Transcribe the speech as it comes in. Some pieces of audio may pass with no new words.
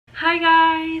Hi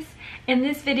guys! In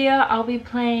this video I'll be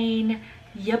playing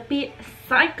Yuppie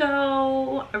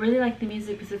Psycho. I really like the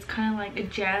music because it's kind of like a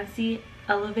jazzy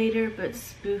elevator but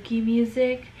spooky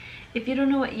music. If you don't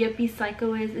know what Yuppie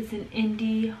Psycho is, it's an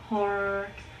indie horror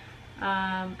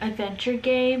adventure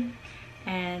game,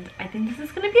 and I think this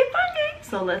is going to be a fun game.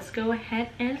 So let's go ahead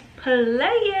and play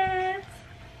it.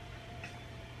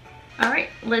 Alright,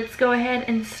 let's go ahead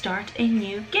and start a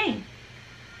new game.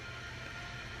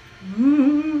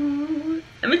 Ooh,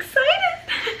 I'm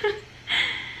excited!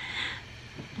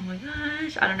 Oh my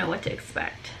gosh, I don't know what to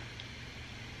expect.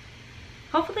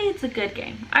 Hopefully it's a good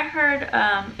game. I heard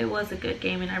it was a good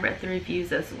game and I read the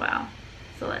reviews as well.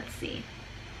 So let's see.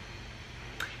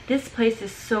 This place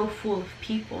is so full of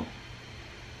people.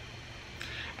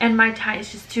 And my tie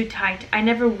is just too tight. I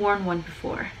never worn one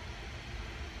before.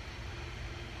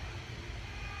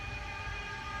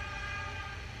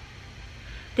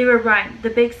 They were right. The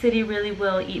big city really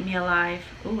will eat me alive.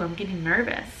 Ooh, I'm getting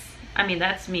nervous. I mean,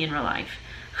 that's me in real life.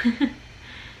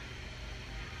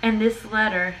 And this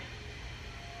letter.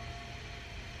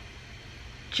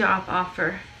 Job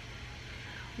offer.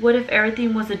 What if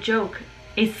everything was a joke?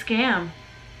 A scam?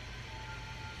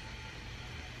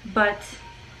 But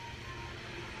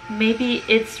maybe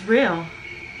it's real.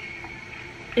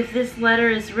 If this letter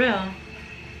is real,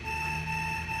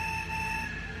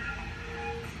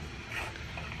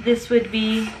 this would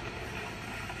be...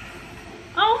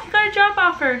 Oh, I got a job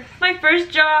offer. My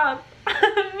first job.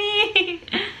 Me.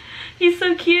 He's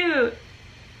so cute.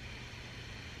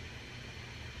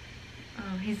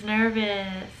 Oh, he's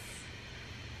nervous.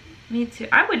 Me too.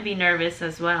 I would be nervous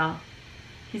as well.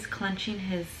 He's clenching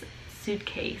his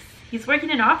suitcase. He's working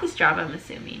an office job, I'm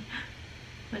assuming.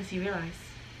 What does he realize?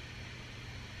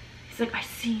 He's like, I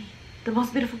see the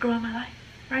most beautiful girl in my life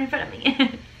right in front of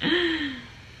me.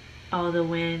 Oh, the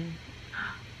wind.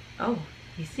 Oh,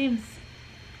 he seems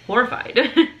horrified.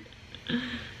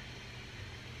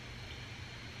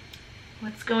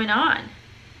 What's going on?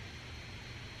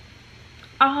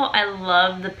 Oh, I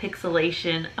love the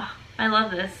pixelation. Oh, I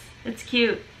love this. It's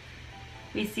cute.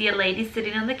 We see a lady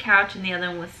sitting on the couch and the other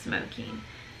one was smoking.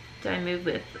 Do I move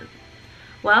with?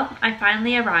 Well, I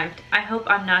finally arrived. I hope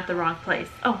I'm not the wrong place.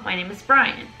 Oh, my name is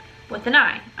Brian. With an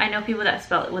I. I know people that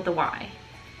spell it with a Y.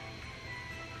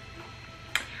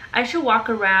 I should walk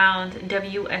around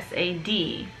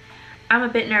WSAD. I'm a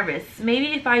bit nervous.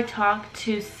 Maybe if I talk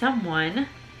to someone...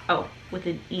 Oh, with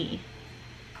an E.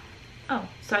 Oh,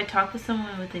 so I talk to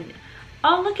someone with an...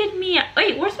 Oh, look at me.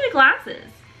 Wait, where's my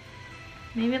glasses?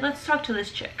 Maybe let's talk to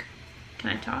this chick.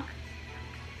 Can I talk?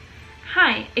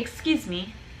 Hi, excuse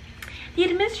me. The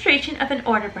administration of an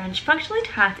order branch functionally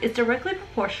task is directly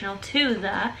proportional to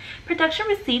the production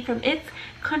received from its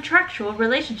contractual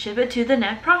relationship to the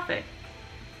net profit.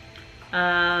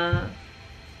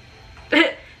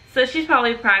 So she's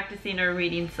probably practicing or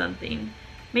reading something.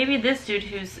 Maybe this dude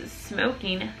who's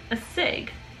smoking a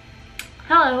cig.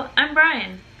 Hello, I'm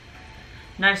Brian.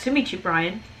 Nice to meet you,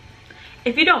 Brian.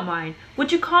 If you don't mind,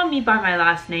 would you call me by my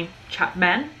last name,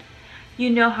 Chapman? You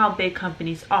know how big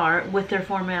companies are with their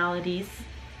formalities.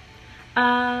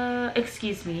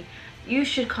 Excuse me. You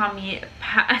should call me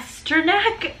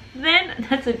Pasternack then.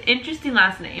 That's an interesting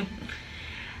last name.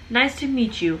 Nice to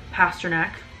meet you,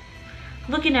 Pasternack.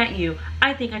 Looking at you,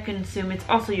 I think I can assume it's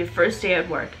also your first day at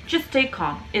work. Just stay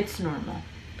calm. It's normal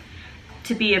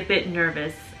to be a bit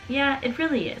nervous. Yeah, it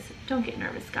really is. Don't get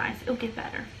nervous, guys. It'll get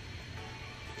better.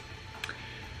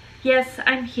 Yes,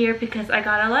 I'm here because I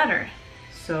got a letter.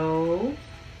 So,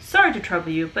 sorry to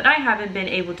trouble you, but I haven't been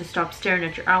able to stop staring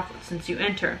at your outfit since you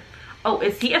entered. Oh,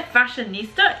 is he a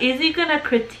fashionista? Is he gonna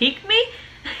critique me?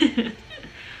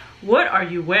 What are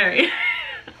you wearing?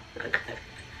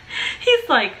 He's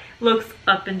like, looks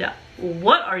up and down.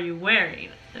 What are you wearing?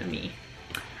 Me.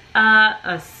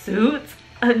 A suit?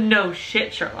 No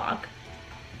shit, Sherlock.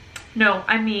 No,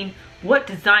 I mean, what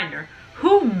designer?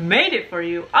 Who made it for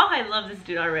you? Oh, I love this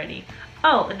dude already.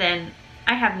 Oh, then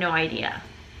I have no idea.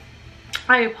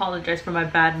 I apologize for my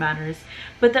bad manners,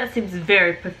 but that seems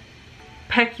very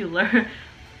peculiar.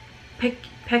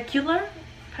 Peculiar?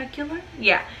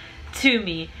 Yeah, to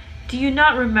me. Do you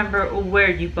not remember where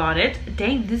you bought it?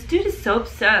 Dang, this dude is so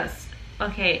obsessed.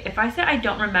 Okay, if I say I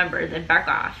don't remember, then back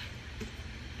off.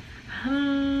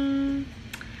 I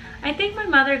think my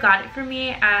mother got it for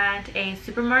me at a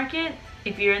supermarket.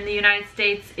 If you're in the United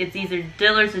States, it's either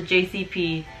Dillard's or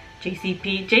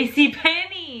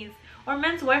JCPenney's, or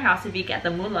Men's Warehouse if you get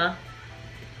the moolah.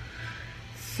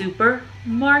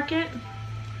 Supermarket?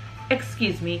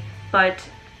 Excuse me, but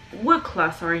what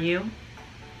class are you?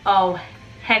 Oh,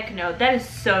 heck no, that is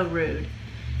so rude.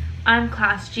 I'm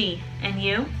class G, and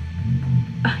you?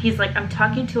 He's like, I'm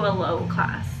talking to a low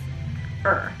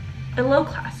classer. A low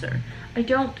classer. I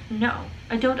don't know.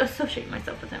 I don't associate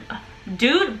myself with him.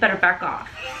 Dude, better back off.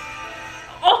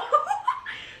 Oh,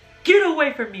 get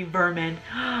away from me, vermin.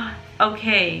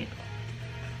 Okay.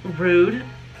 Rude.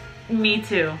 Me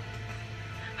too.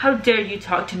 How dare you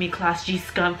talk to me, Class G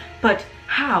scum? But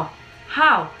how?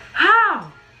 How?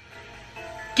 How?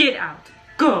 Get out.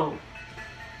 Go.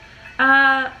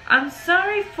 I'm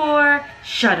sorry for...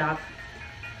 Shut up.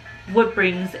 What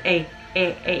brings a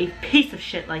piece of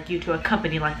shit like you to a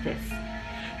company like this?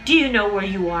 Do you know where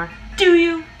you are? Do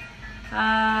you?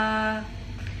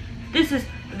 This is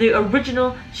the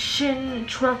original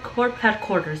Sintracorp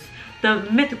headquarters. The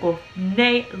mythical,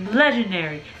 nay,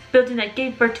 legendary building that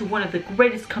gave birth to one of the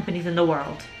greatest companies in the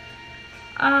world.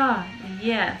 Ah,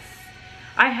 yes.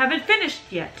 I haven't finished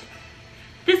yet.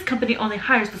 This company only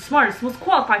hires the smartest, most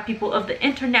qualified people of the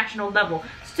international level.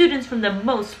 Students from the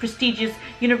most prestigious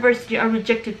university are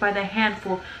rejected by the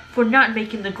handful for not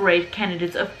making the grade.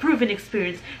 Candidates of proven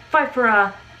experience fight for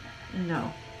a...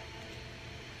 No.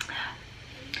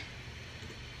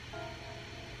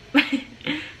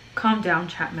 Calm down,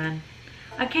 Chapman.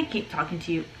 I can't keep talking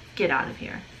to you. Get out of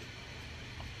here.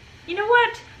 You know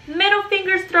what? Middle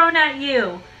fingers thrown at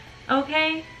you.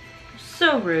 Okay?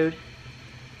 So rude.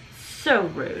 So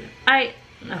rude.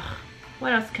 Ugh,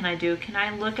 what else can I do? Can I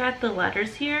look at the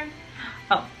letters here?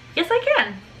 Oh, yes I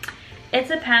can. It's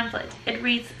a pamphlet. It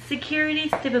reads, security,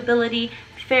 stability,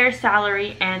 fair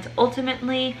salary, and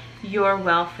ultimately your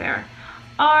welfare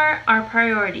are our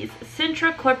priorities.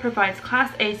 Sintracorp provides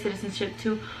Class A citizenship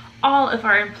to all of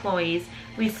our employees.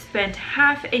 We spent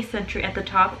half a century at the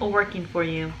top working for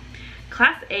you.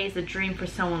 Class A is a dream for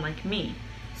someone like me.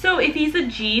 So if he's a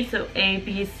G, so A,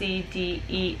 B, C, D,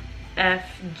 E,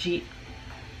 F, G.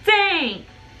 Dang!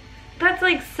 That's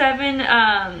like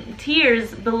 7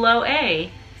 tiers below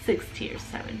A. 6 tiers,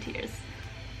 7 tiers.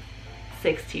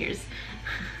 6 tiers.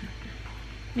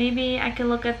 Maybe I can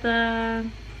look at the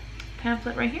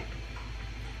pamphlet right here?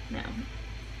 No.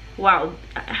 Wow,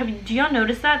 do y'all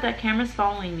notice that? That camera's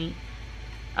following me.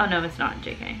 Oh no, it's not,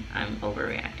 JK. I'm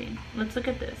overreacting. Let's look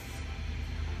at this.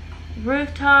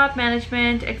 Rooftop,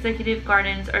 management, executive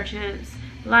gardens, archives,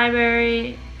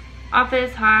 library,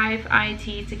 office, hive,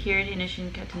 IT, security,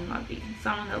 ignition, kitchen, lobby.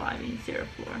 Song in the lobby, 0th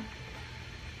floor.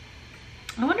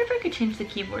 I wonder if I could change the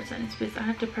keyboard settings because I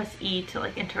have to press E to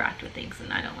like interact with things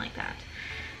and I don't like that.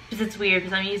 Because it's weird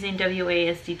because I'm using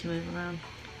WASD to move around.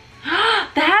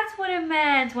 That's what it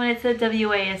meant when it said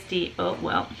WASD. Oh,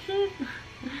 well.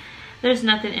 There's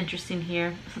nothing interesting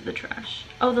here. The trash.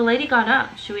 Oh, the lady got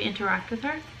up. Should we interact with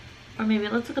her? Or maybe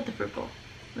let's look at the fruit bowl.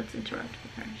 Let's interact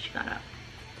with her. She got up.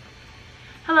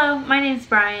 Hello, my name's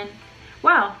Brian.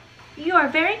 Wow, you are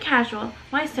very casual.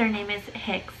 My surname is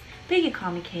Hicks. But you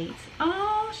call me Kate.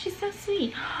 Oh, she's so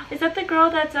sweet. Is that the girl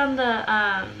that's on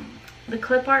the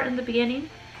clip art in the beginning?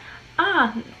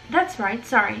 Ah, that's right.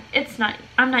 Sorry, it's not.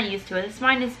 I'm not used to it.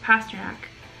 Mine is Pasternack.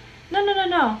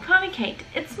 No. Call me Kate.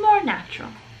 It's more natural.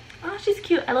 Oh, she's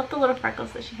cute. I love the little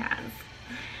freckles that she has.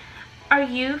 Are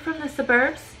you from the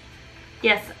suburbs?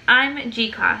 Yes, I'm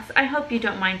G-class. I hope you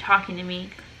don't mind talking to me.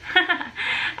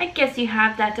 I guess you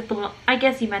have that. I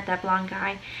guess you met that blonde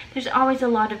guy. There's always a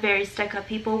lot of very stuck-up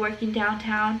people working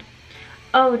downtown.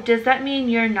 Oh, does that mean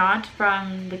you're not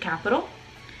from the capital?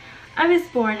 I was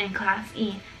born in Class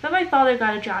E, but my father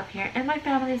got a job here, and my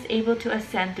family is able to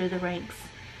ascend through the ranks.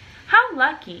 How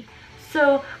lucky!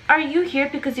 So, are you here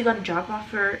because you got a job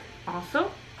offer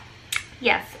also?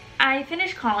 Yes, I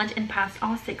finished college and passed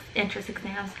all 6 entrance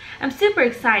exams. I'm super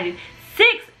excited.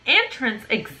 6 entrance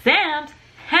exams?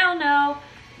 Hell no!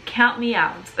 Count me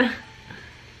out.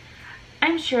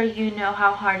 I'm sure you know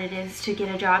how hard it is to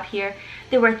get a job here.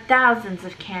 There were thousands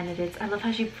of candidates. I love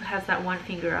how she has that one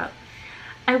finger up.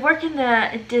 I work in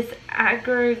the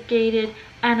disaggregated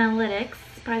analytics,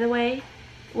 by the way.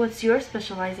 What's your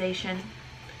specialization?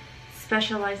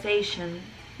 Specialization.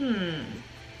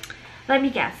 Let me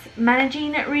guess.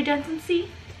 Managing redundancy?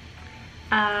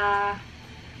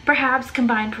 Perhaps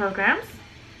combined programs?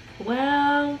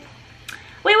 Well,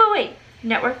 wait.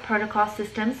 Network protocol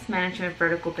systems, management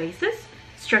vertical basis,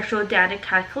 structural data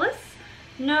calculus?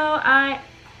 No, I've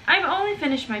only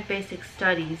finished my basic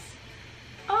studies.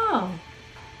 Oh.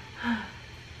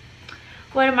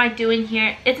 What am I doing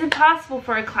here? It's impossible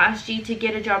for a Class G to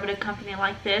get a job at a company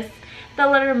like this. The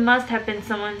letter must have been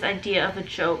someone's idea of a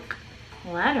joke.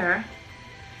 Letter?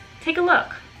 Take a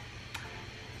look.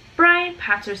 Brian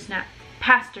Pasternack,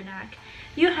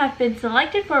 you have been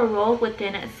selected for a role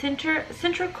within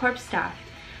Sintracorp staff.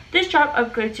 This job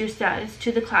upgrades your status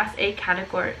to the Class A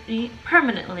category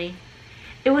permanently.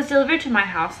 It was delivered to my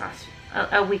house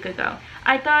a week ago.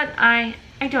 I thought I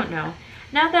don't know.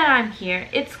 Now that I'm here,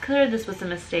 it's clear this was a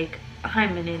mistake.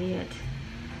 I'm an idiot.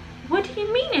 What do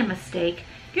you mean a mistake?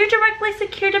 You directly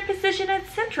secured a position at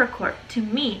Sintracorp. To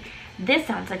me, this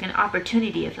sounds like an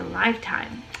opportunity of a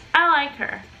lifetime. I like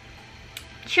her.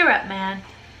 Cheer up, man.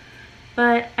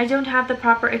 But I don't have the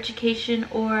proper education,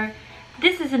 or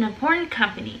this is an important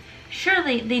company.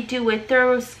 Surely they do a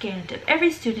thorough scan of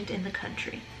every student in the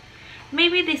country.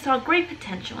 Maybe they saw great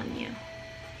potential in you.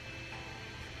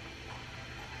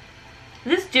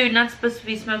 This dude not supposed to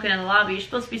be smoking in the lobby. You're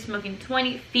supposed to be smoking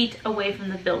 20 feet away from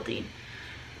the building.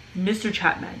 Mr.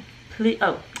 Chapman, please.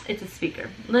 Oh, it's a speaker.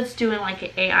 Let's do it like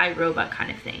an AI robot kind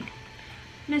of thing.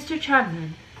 Mr.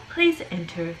 Chapman, please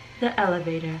enter the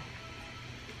elevator.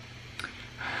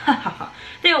 Haha,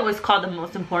 they always call the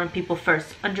most important people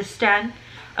first, understand?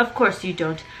 Of course you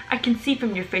don't. I can see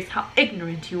from your face how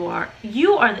ignorant you are.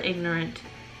 You are the ignorant.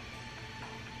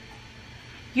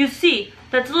 You see,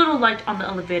 that's a little light on the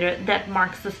elevator that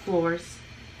marks the floors.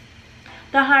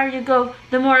 The higher you go,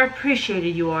 the more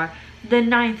appreciated you are. The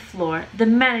 9th floor, the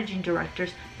managing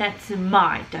directors, that's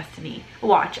my destiny.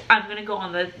 Watch, I'm gonna go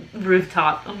on the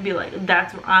rooftop and be like,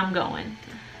 that's where I'm going.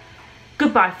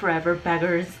 Goodbye forever,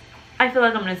 beggars. I feel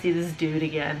like I'm gonna see this dude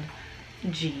again.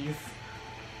 Jeez.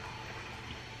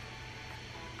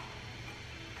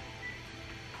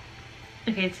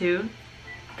 Okay, 2,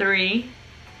 3.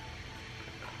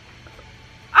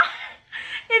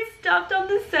 It stopped on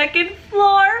the 2nd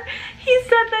floor. He's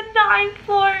at the 9th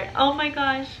floor. Oh my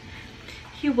gosh.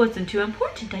 He wasn't too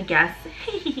important, I guess.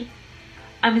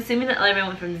 I'm assuming that elevator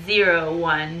went from 0,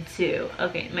 1, 2.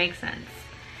 Okay, makes sense.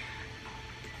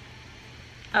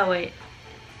 Oh wait.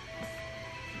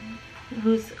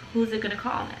 Who's it gonna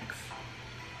call next?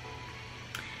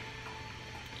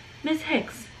 Miss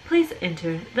Hicks, please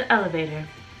enter the elevator.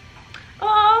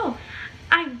 Oh,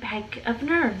 I'm a bag of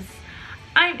nerves.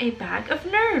 I'm a bag of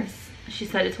nerves. She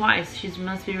said it twice. She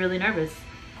must be really nervous.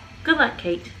 Good luck,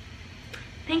 Kate.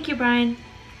 Thank you, Brian.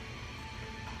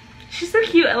 She's so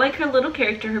cute. I like her little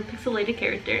character, her pixelated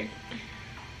character.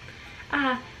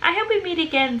 I hope we meet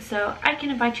again so I can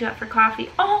invite you out for coffee.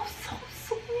 Oh, so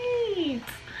sweet.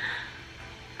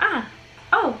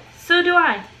 Oh, so do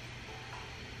I.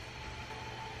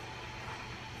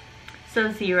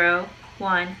 So 0,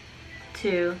 1,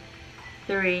 2,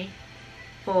 3,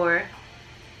 4.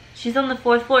 She's on the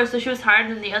 4th floor, so she was higher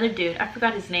than the other dude. I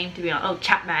forgot his name, to be honest. Oh,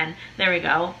 Chapman. There we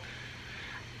go.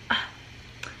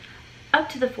 Up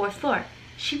to the 4th floor.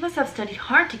 She must have studied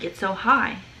hard to get so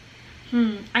high.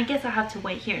 I guess I'll have to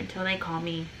wait here until they call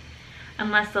me.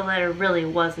 Unless the letter really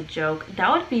was a joke.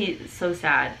 That would be so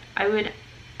sad. I would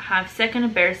have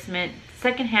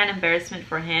second-hand embarrassment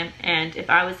for him, and if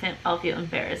I was him, I'll feel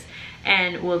embarrassed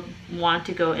and will want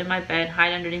to go in my bed,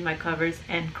 hide underneath my covers,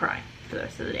 and cry for the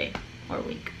rest of the day, or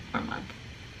week, or month.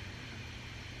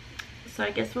 So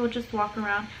I guess we'll just walk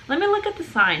around. Let me look at the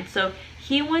sign. So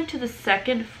he went to the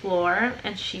 2nd floor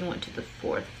and she went to the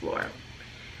 4th floor.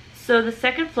 So the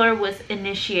 2nd floor was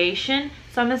initiation.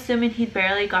 So I'm assuming he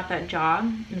barely got that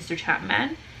job, Mr.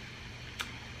 Chapman.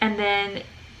 And then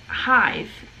hive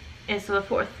is the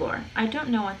 4th floor. I don't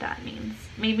know what that means.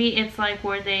 Maybe it's like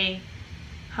where they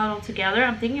huddle together.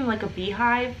 I'm thinking of like a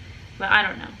beehive, but I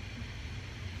don't know.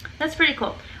 That's pretty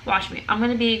cool. Watch me. I'm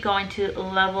going to be going to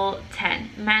level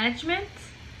 10. Management,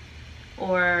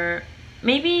 or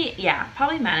maybe, yeah,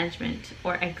 probably management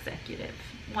or executive.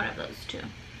 One of those two.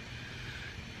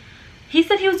 He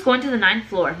said he was going to the 9th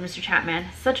floor, Mr. Chapman.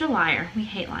 Such a liar. We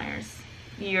hate liars.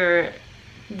 You're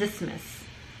dismissed.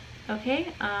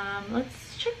 Okay,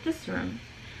 let's check this room.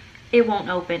 It won't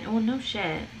open. Oh, no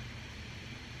shit.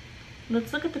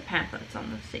 Let's look at the pamphlets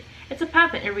on the seat. It's a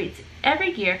pamphlet. It reads,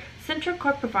 every year,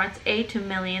 Sintracorp provides aid to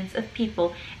millions of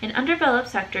people in underdeveloped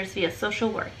sectors via social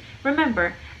work.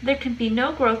 Remember, there can be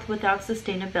no growth without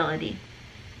sustainability.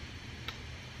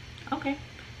 Okay,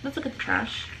 let's look at the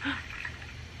trash.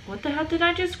 What the hell did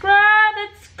I just grab?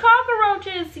 It's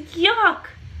cockroaches. Yuck.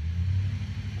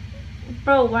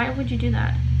 Bro, why would you do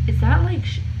that? Is that like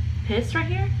piss right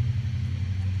here?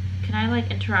 Can I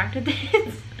like interact with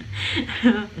this?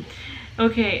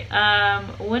 Okay,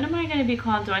 when am I going to be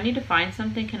called? Do I need to find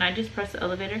something? Can I just press the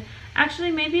elevator?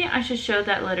 Actually, maybe I should show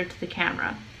that letter to the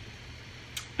camera.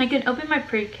 I can open my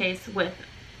briefcase with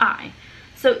I.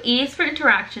 So E is for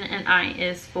interaction and I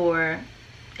is for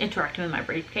interacting with my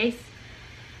briefcase.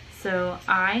 So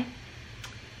I,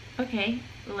 okay,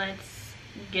 let's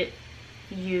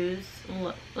use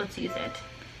it.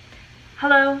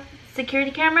 Hello,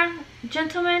 security camera,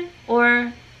 gentleman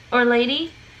or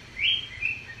lady?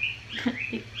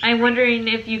 I'm wondering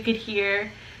if you could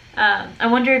hear, I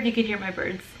wonder if you could hear my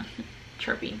birds.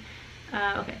 chirping.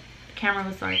 Okay. The camera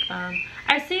was like, I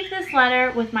received this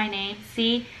letter with my name,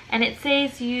 see, and it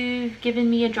says you've given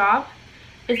me a job.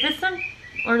 Is this some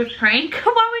sort of prank?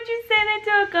 Why would you say that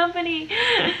to a company?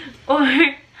 Or,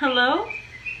 hello?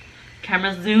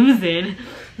 Camera zooms in.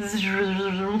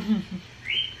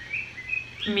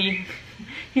 Me.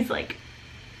 He's like,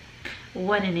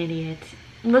 what an idiot.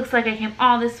 Looks like I came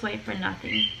all this way for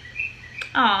nothing.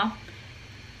 Aw.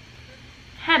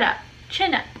 Head up.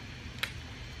 Chin up.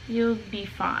 You'll be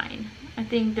fine. I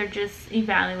think they're just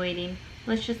evaluating.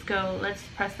 Let's just go. Let's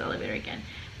press the elevator again.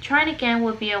 Trying again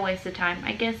would be a waste of time.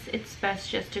 I guess it's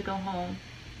best just to go home.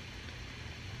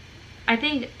 I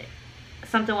think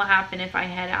something will happen if I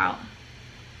head out.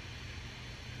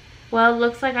 Well, it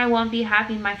looks like I won't be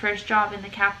having my first job in the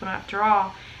capital after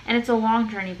all, and it's a long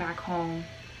journey back home.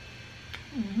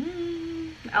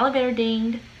 The elevator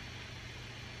dinged.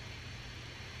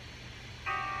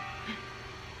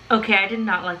 Okay, I did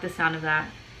not like the sound of that.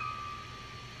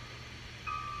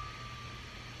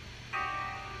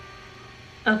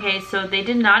 Okay, so they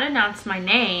did not announce my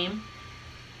name,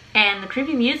 and the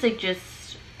creepy music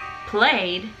just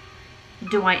played.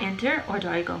 Do I enter or do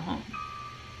I go home?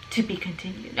 To be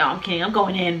continued. No, I'm kidding. I'm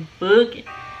going in. Book it.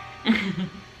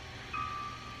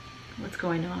 What's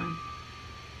going on?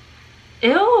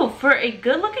 Ew, for a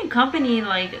good looking company,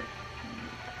 like,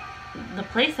 the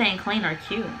place ain't clean or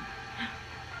cute.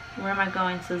 Where am I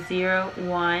going? So 0,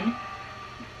 1,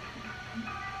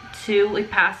 2. We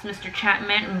passed Mr.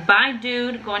 Chapman. Bye,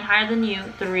 dude. Going higher than you.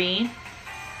 3,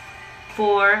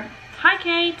 4. Hi,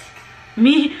 Kate.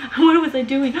 Me? What was I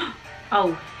doing?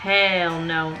 Oh, hell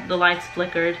no. The lights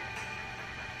flickered. Me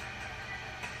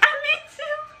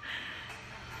too.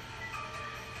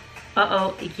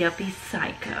 Uh-oh. Yuppie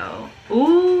Psycho.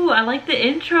 Ooh, I like the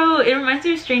intro. It reminds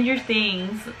me of Stranger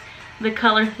Things. The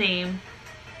color theme.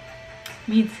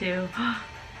 Me too.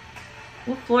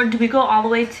 What floor? Do we go all the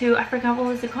way to? I forgot what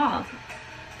was it called.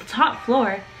 The top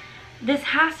floor. This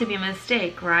has to be a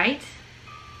mistake, right?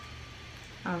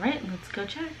 Alright, let's go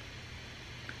check.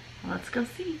 Let's go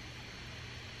see.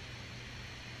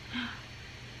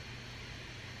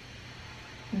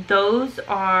 Those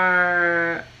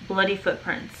are bloody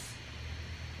footprints.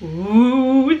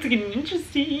 Ooh, it's getting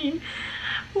interesting.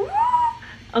 Ooh.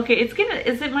 Okay, it's gonna,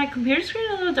 is it my computer screen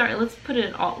a little dark? Let's put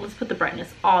the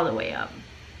brightness all the way up.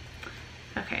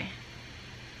 Okay.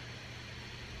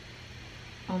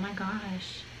 Oh my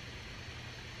gosh.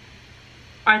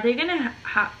 Are they gonna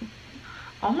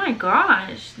oh my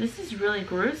gosh, this is really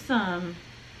gruesome.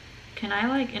 Can I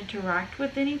like interact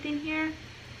with anything here?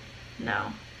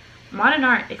 No. Modern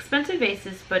art, expensive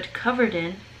vases, but covered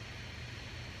in,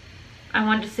 I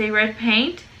wanted to say red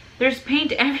paint. There's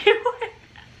paint everywhere.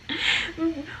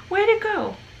 Way to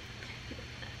go.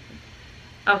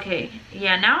 Okay,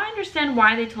 yeah, now I understand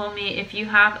why they told me if you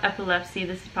have epilepsy,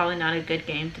 this is probably not a good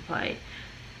game to play.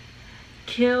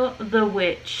 Kill the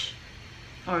witch.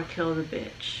 Or kill the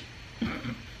bitch.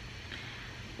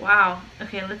 Wow.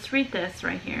 Okay, let's read this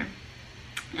right here.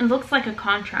 It looks like a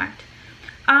contract.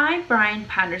 I, Brian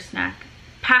Pasternack,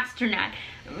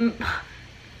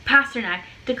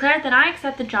 declare that I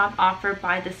accept the job offered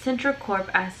by the Sintracorp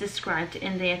as described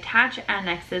in the attached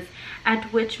annexes,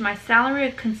 at which my salary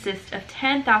would consist of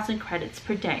 10,000 credits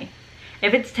per day.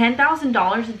 If it's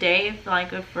 $10,000 a day, if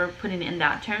we're putting it in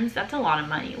that terms, that's a lot of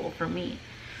money, well, for me.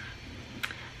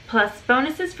 Plus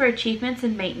bonuses for achievements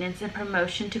and maintenance and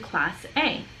promotion to Class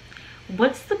A.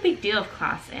 What's the big deal of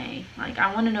Class A? Like,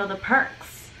 I want to know the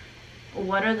perks.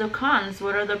 What are the cons?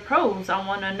 What are the pros? I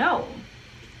want to know.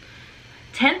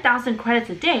 10,000 credits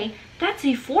a day? That's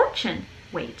a fortune.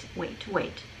 Wait.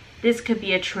 This could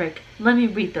be a trick. Let me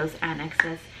read those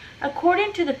annexes.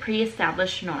 According to the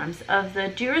pre-established norms of the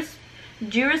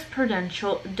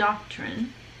jurisprudential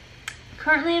doctrine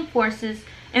currently enforce,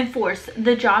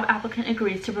 the job applicant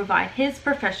agrees to provide his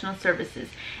professional services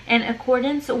in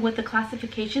accordance with the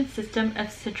classification system of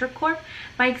Sintracorp.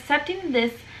 By accepting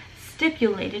this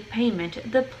stipulated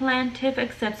payment, the plaintiff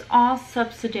accepts all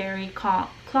subsidiary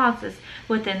clauses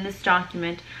within this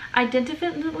document,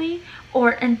 indefinitely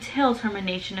or until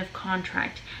termination of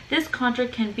contract. This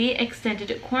contract can be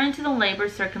extended according to the labor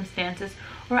circumstances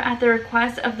or at the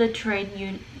request of the trade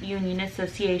union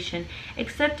association.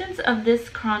 Acceptance of this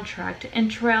contract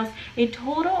entails a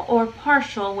total or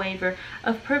partial waiver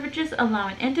of privileges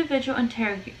allowing individual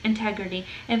integrity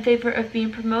in favor of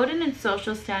being promoted in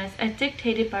social status as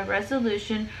dictated by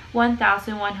Resolution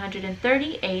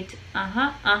 1138.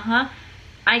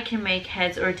 I can make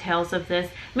heads or tails of this.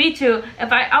 Me too.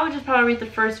 If I would just probably read the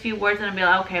first few words and I'd be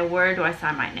like, okay, where do I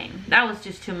sign my name? That was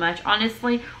just too much.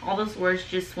 Honestly, all those words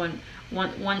just went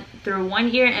One through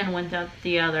one ear and one out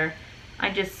the other.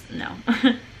 I just, no.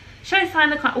 Should I sign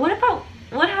the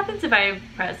what happens if I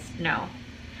press no?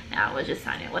 Nah, we'll just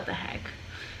sign it. What the heck?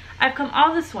 I've come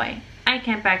all this way. I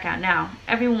can't back out now.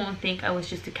 Everyone will think I was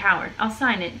just a coward. I'll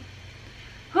sign it.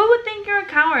 Who would think you're a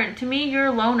coward? To me, you're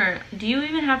a loner. Do you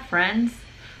even have friends?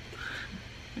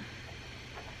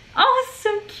 Oh, it's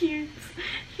so cute.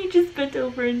 He just bent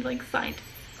over and like signed.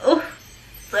 Oh,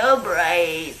 so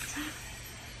bright.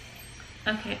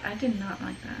 Okay, I did not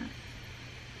like that.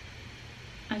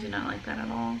 I did not like that at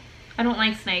all. I don't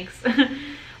like snakes.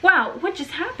 Wow, what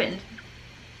just happened?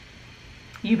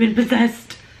 You've been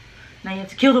possessed. Now you have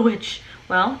to kill the witch.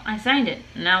 Well, I signed it.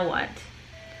 Now what?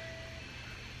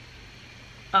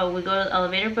 Oh, we go to the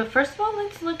elevator. But first of all,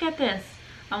 let's look at this.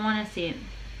 I want to see it.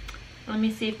 Let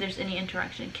me see if there's any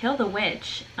interaction. Kill the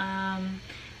witch.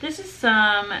 This is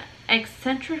some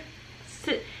eccentricity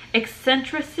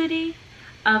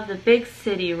of the big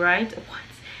city, right? What?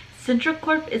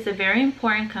 Sintracorp is a very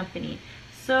important company.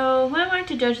 So who am I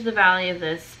to judge the value of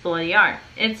this bloody art?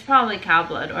 It's probably cow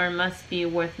blood, or it must be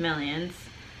worth millions.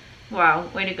 Wow,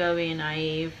 way to go being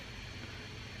naive.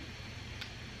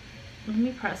 Let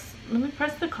me press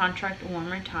the contract one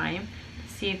more time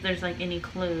to see if there's like any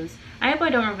clues. I hope I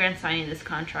don't regret signing this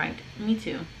contract. Me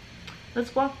too.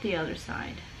 Let's walk the other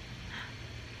side.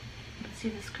 Let's see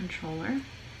this controller.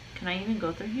 Can I even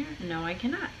go through here? No, I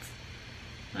cannot.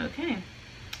 Okay.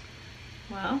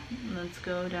 Well, let's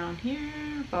go down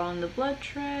here, following the blood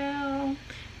trail.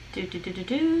 Do do do do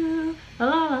do. La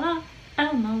la la la.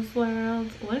 Elmo's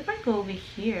world. What if I go over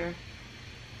here?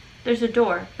 There's a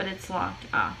door, but it's locked.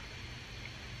 Ah.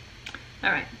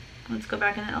 Alright, let's go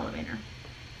back in the elevator.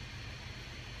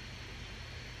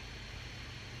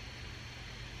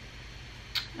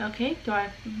 Okay, do I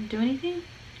do anything?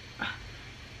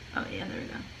 Oh yeah, there we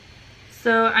go.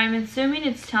 So I'm assuming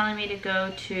it's telling me to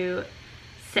go to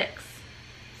 6.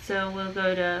 So we'll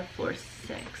go to floor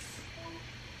 6.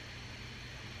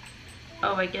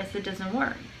 Oh, I guess it doesn't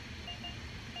work.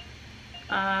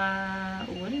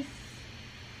 What is...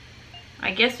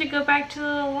 I guess we go back to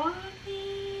the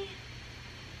lobby.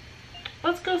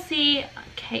 Let's go see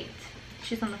Kate.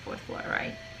 She's on the 4th floor,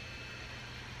 right?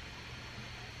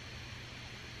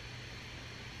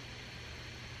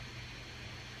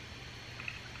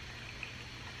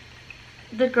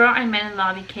 The girl I met in the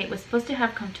lobby, Kate, was supposed to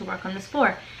have come to work on this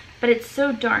floor, but it's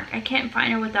so dark, I can't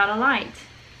find her without a light.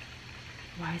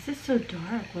 Why is it so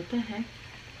dark? What the heck?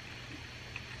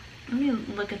 Let me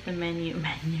look at the menu.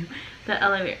 The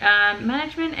elevator.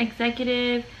 Management,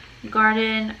 executive,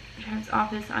 garden, driver's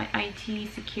office, IT,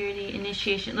 security,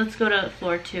 initiation. Let's go to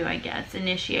floor 2, I guess.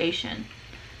 Initiation.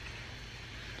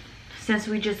 Since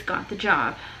we just got the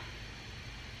job.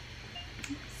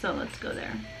 So let's go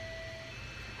there.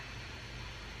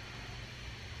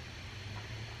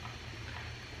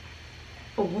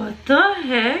 What the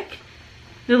heck?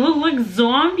 They look like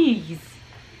zombies.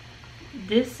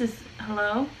 This is...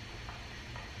 Hello?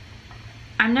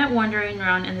 I'm not wandering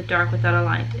around in the dark without a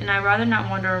light, and I'd rather not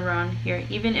wander around here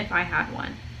even if I had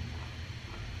one.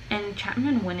 And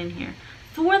Chapman went in here.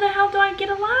 So where the hell do I get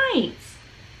a light?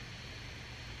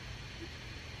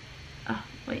 Oh,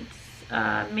 wait.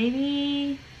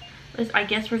 Maybe... I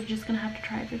guess we're just gonna have to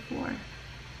try every floor.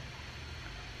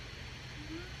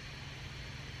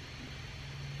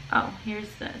 Oh,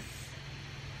 here's this.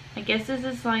 I guess this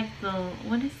is like the...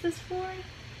 What is this for?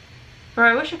 Bro,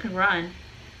 I wish I could run.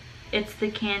 It's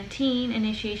the canteen,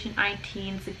 initiation, IT,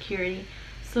 and security.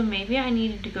 So maybe I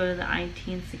needed to go to the IT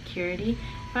and security.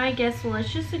 But I guess, well,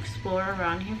 let's just explore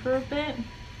around here for a bit.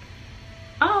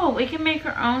 Oh, we can make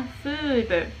our own food,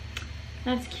 but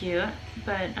that's cute.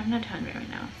 But I'm not hungry right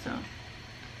now, so.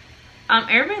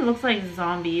 Everybody looks like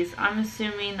zombies. I'm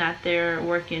assuming that they're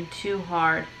working too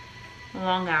hard.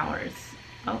 Long hours.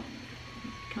 Oh,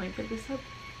 can we pick this up?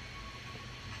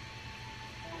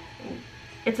 Ooh.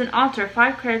 It's an altar,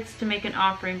 5 credits to make an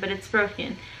offering, but it's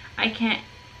broken. It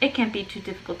can't be too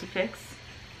difficult to fix.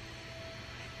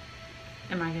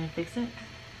 Am I gonna fix it?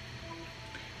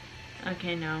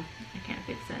 Okay, no, I can't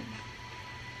fix it.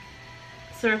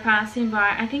 So we're passing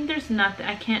by. I think there's nothing.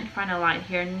 I can't find a light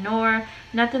here, nor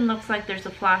nothing looks like there's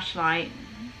a flashlight.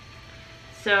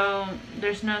 So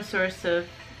there's no source of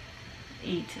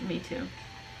eat. Me too.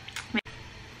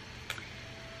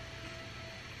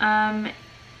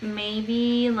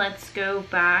 Maybe let's go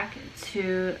back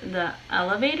to the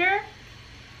elevator.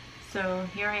 So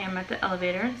here I am at the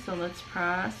elevator. So let's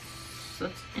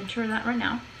enter that right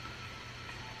now.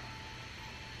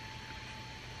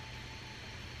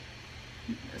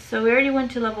 So we already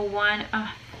went to level 1.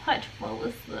 What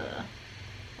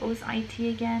was IT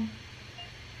again?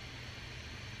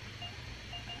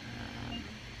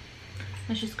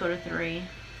 Let's just go to 3.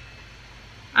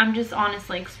 I'm just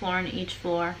honestly exploring each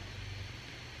floor.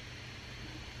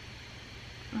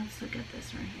 Let's look at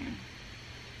this right here.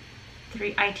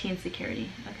 3, IT and security.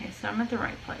 Okay, so I'm at the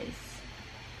right place.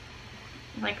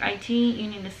 Like IT, you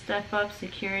need to step up.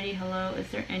 Security, hello, is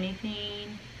there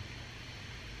anything?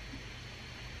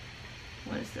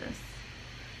 What is this?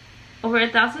 Over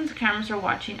 1,000 cameras are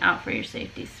watching out for your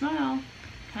safety. Smile.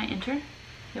 Can I enter?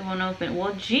 It won't open.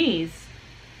 Well, geez.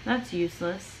 That's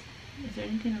useless. Is there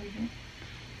anything over here?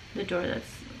 The door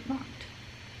that's locked.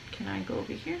 Can I go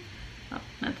over here? Oh,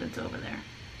 nothing's over there.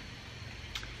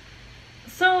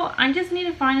 So, I just need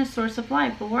to find a source of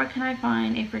light. But where can I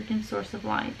find a freaking source of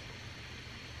light?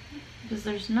 Because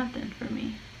there's nothing for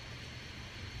me.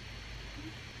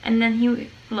 And then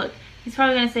look, he's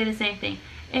probably going to say the same thing.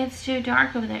 It's too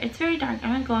dark over there. It's very dark.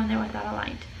 I'm going to go in there without a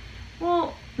light.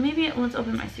 Well, maybe let's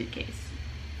open my suitcase.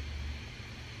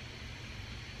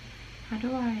 How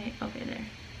do I... Okay, there.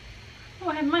 Oh,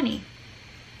 I have money.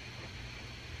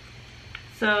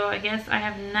 So, I guess I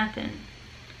have nothing.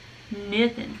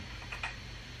 Nothing.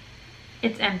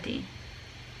 It's empty.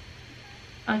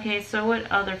 Okay, so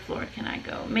what other floor can I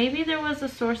go? Maybe there was a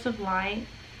source of light.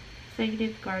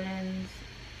 Executive gardens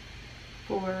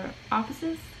for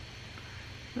offices.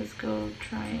 Let's go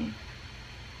try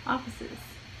offices.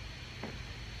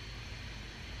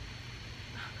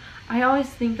 I always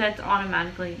think that's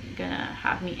automatically gonna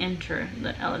have me enter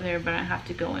the elevator, but I have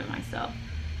to go in myself.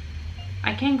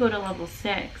 I can go to level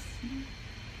 6.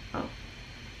 Oh,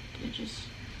 it just...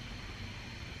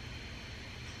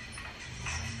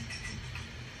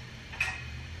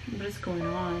 What is going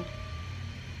on?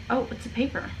 Oh, it's a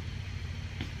paper.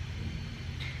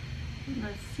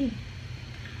 Let's see.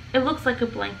 It looks like a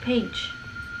blank page.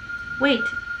 Wait,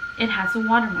 it has a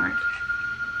watermark.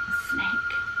 A snake.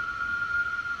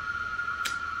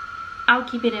 I'll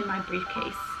keep it in my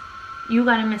briefcase. You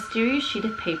got a mysterious sheet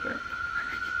of paper.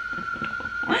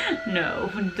 No,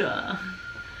 duh.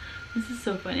 This is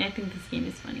so funny. I think this game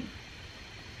is funny.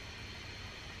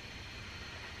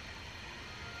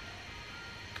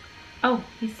 Oh,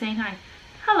 he's saying hi.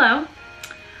 Hello.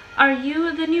 Are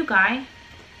you the new guy?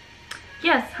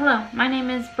 Yes, hello. My name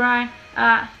is Brian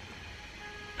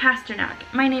Pasternack.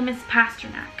 My name is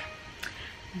Pasternack.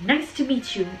 Nice to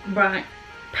meet you, Brian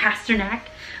Pasternack.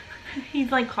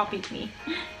 He's like copied me.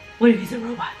 What if he's a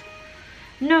robot?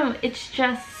 No, it's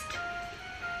just...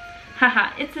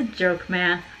 Haha, it's a joke,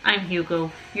 man. I'm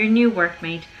Hugo, your new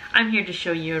workmate. I'm here to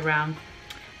show you around.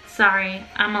 Sorry,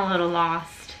 I'm a little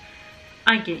lost.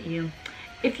 I get you.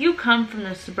 If you come from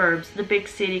the suburbs, the big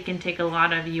city can take a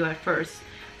lot out of you at first.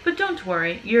 But don't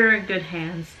worry, you're in good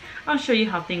hands. I'll show you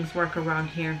how things work around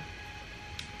here.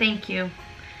 Thank you.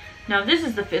 Now this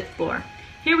is the 5th floor.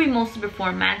 Here we mostly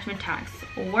perform management tasks.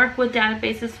 We'll work with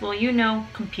databases, well, you know,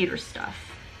 computer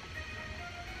stuff.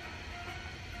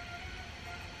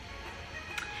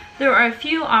 There are a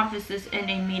few offices and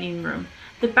a meeting room.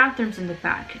 The bathroom's in the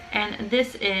back, and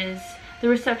this is the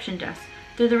reception desk.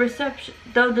 Though the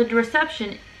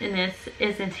receptionist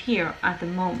isn't here at the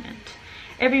moment.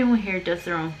 Everyone here does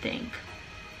their own thing.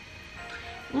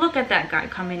 Look at that guy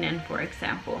coming in, for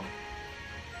example.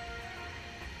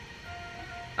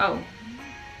 Oh,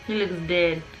 he looks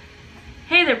dead.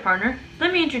 Hey there, partner.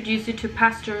 Let me introduce you to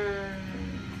Pastor...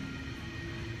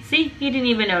 See, he didn't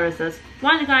even notice us.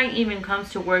 One guy even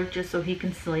comes to work just so he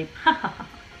can sleep.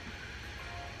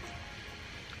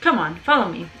 Come on,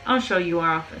 follow me. I'll show you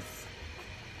our office.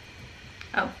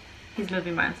 Oh, he's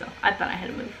moving by himself. I thought I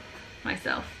had to move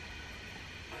myself.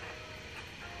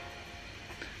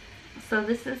 So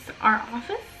this is our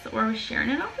office, or we're sharing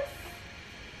an office.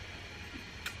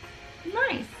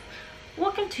 Nice.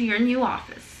 Welcome to your new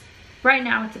office. Right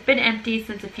now it's a bit empty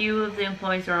since a few of the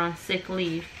employees are on sick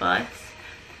leave, but...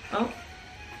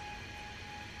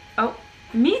 Oh,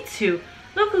 me too.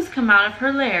 Look who's come out of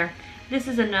her lair. This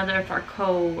is another of our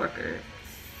co-workers,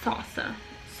 Sosa.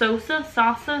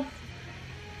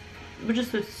 We're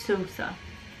just with Sosa.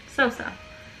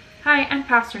 Hi, I'm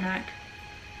Pasternack.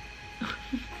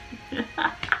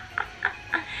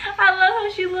 I love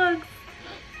how she looks.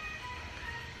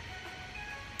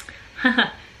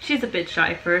 She's a bit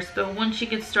shy first, but once she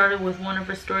gets started with one of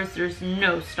her stores, there's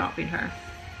no stopping her.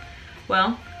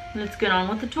 Well, let's get on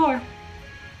with the tour.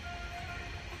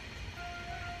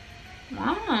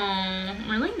 Wow,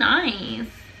 really nice.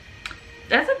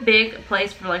 That's a big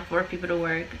place for like 4 people to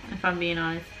work, if I'm being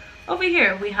honest. Over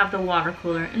here, we have the water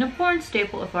cooler, an important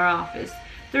staple of our office.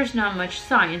 There's not much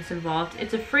science involved.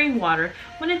 It's a free water.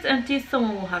 When it's empty,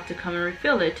 someone will have to come and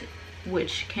refill it,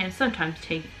 which can sometimes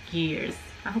take years.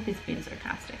 I hope he's being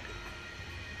sarcastic.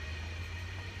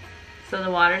 So the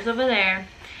water's over there.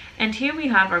 And here we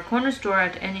have our corner store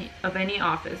at any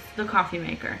office, the coffee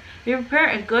maker. We prepare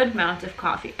a good amount of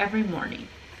coffee every morning.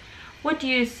 What do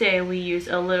you say we use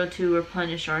a little to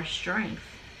replenish our strength?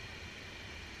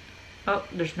 Oh,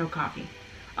 there's no coffee.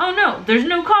 Oh no, there's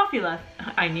no coffee left.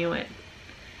 I knew it.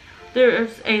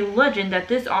 There's a legend that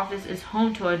this office is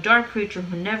home to a dark creature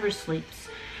who never sleeps.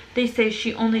 They say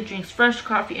she only drinks fresh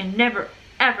coffee and never,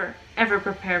 ever, ever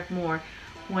prepare more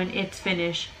when it's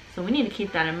finished. So we need to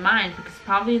keep that in mind, because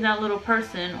probably that little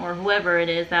person or whoever it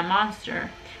is, that monster,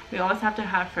 we always have to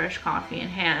have fresh coffee in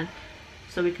hand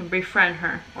so we can befriend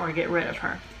her or get rid of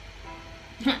her.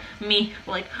 Me,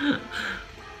 like,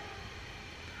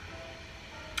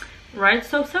 right,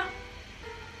 Sosa?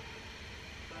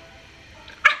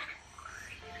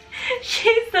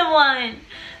 She's the one.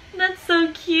 That's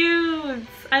so cute.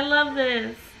 I love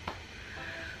this.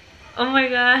 Oh my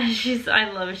gosh, I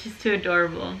love it. She's too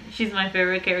adorable. She's my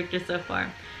favorite character so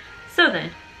far. So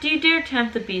then, do you dare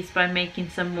tempt the beast by making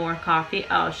some more coffee?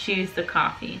 Oh, she's the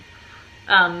coffee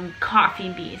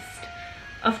beast.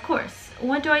 Of course.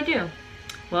 What do I do?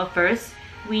 Well, first,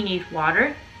 we need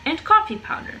water and coffee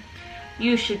powder.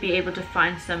 You should be able to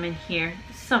find some in here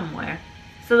somewhere.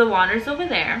 So the water's over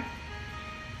there.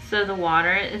 So the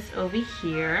water is over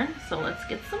here. So let's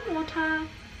get some water.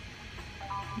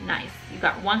 Nice. You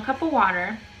got 1 cup of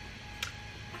water.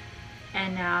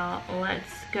 And now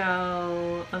let's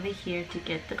go over here to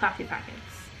get the coffee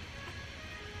packets.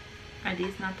 Are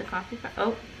these not the coffee packets?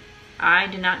 Oh, I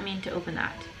did not mean to open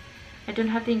that. I don't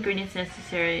have the ingredients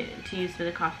necessary to use for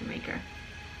the coffee maker.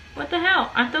 What the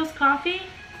hell? Aren't those coffee?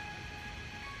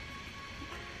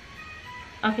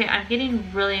 Okay, I'm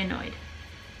getting really annoyed.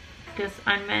 Because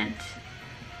I meant...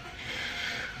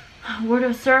 where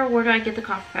do I get the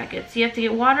coffee packets? You have to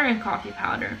get water and coffee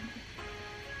powder.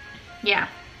 Yeah.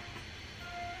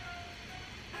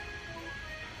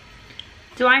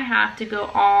 Do I have to go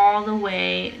all the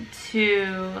way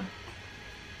to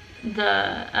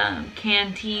the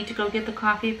canteen to go get the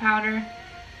coffee powder?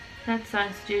 That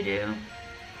sounds doo-doo.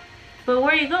 But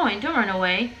where are you going? Don't run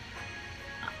away.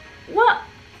 What?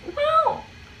 Well,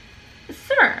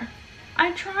 sir,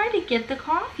 I tried to get the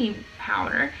coffee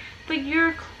powder, but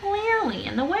you're clearly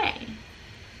in the way.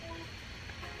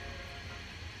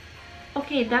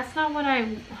 Okay, that's not what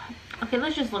okay,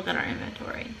 let's just look at our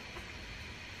inventory.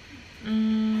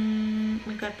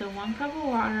 We got the 1 cup of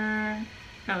water.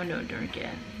 Oh, no, drink it.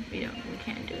 We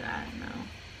can't do that,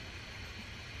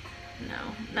 no.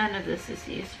 None of this is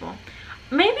useful.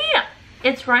 Maybe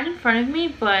it's right in front of me,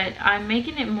 but I'm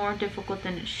making it more difficult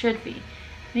than it should be.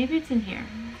 Maybe it's in here.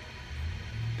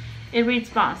 It reads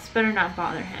boss, better not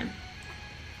bother him.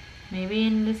 Maybe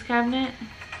in this cabinet?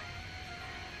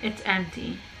 It's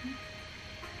empty.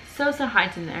 Sosa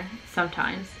hides in there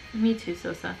sometimes. Me too,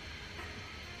 Sosa.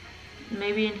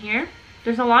 Maybe in here?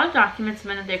 There's a lot of documents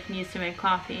Benedict can use to make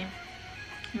coffee.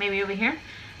 Maybe over here?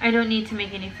 I don't need to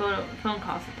make any phone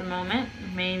calls at the moment.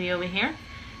 Maybe over here?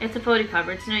 It's a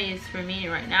photocopier. It's no use for me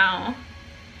right now.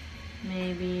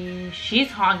 Maybe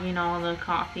she's hogging all the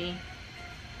coffee.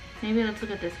 Maybe let's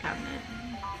look at this cabinet.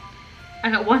 I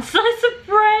got 1 slice of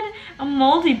bread, a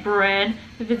moldy bread,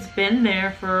 if it's been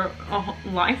there for a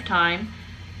lifetime.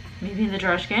 Maybe in the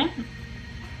trash can.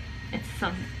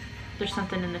 There's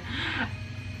something in there.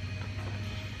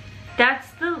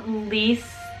 That's the least.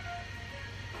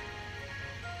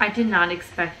 I did not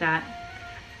expect that.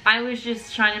 I was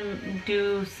just trying to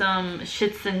do some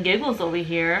shits and giggles over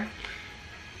here,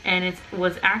 and it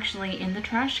was actually in the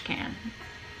trash can.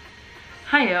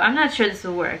 Hiyo, I'm not sure this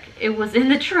will work. It was in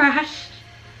the trash.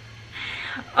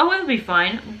 Oh, it'll be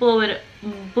fine.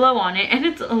 Blow on it, and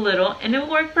it's a little, and it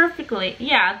will work perfectly.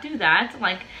 Yeah, do that.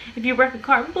 Like, if you wreck a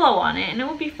car, blow on it, and it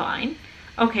will be fine.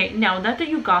 Okay, now that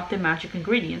you got the magic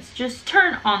ingredients, just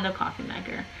turn on the coffee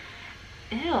maker.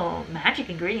 Ew, magic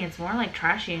ingredients, more like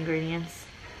trashy ingredients.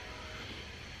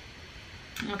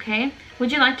 Okay,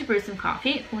 would you like to brew some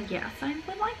coffee? Well, yes, I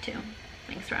would like to.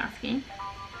 Thanks for asking.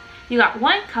 You got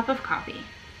 1 cup of coffee.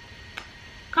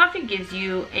 Coffee gives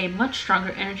you a much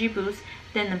stronger energy boost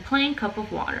than the plain cup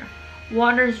of water.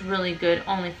 Water is really good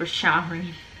only for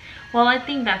showering. Well, I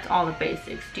think that's all the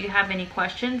basics. Do you have any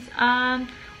questions?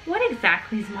 What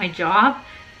exactly is my job?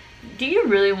 Do you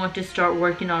really want to start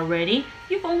working already?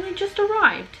 You've only just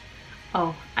arrived.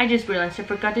 Oh, I just realized I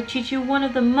forgot to teach you one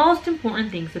of the most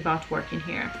important things about working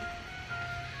here.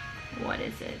 What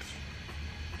is it?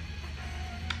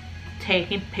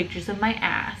 Taking pictures of my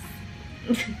ass.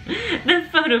 The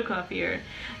photocopier.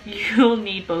 You'll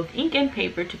need both ink and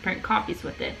paper to print copies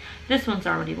with it. This one's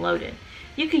already loaded.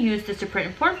 You could use this to print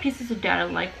important pieces of data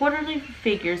like quarterly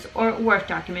figures or work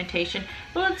documentation.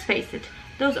 But let's face it,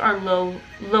 those are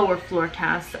lower floor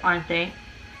tasks, aren't they?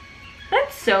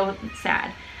 That's so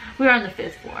sad. We are on the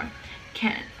 5th floor.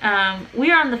 Can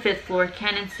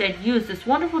instead use this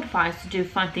wonderful device to do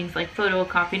fun things like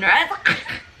photocopying or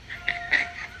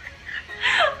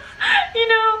you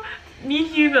know, me and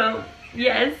Hugo,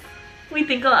 yes, we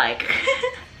think alike.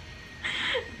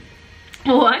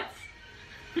 What?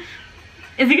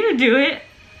 Is he gonna do it?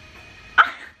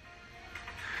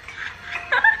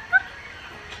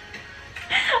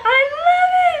 I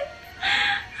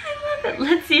love it.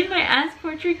 Let's see if my ass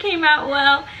portrait came out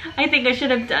well. I think I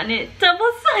should have done it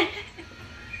double-sided.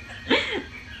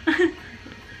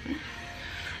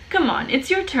 Come on, it's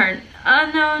your turn.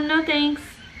 No thanks.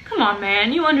 Come on,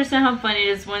 man. You understand how fun it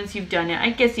is once you've done it.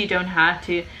 I guess you don't have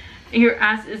to. Your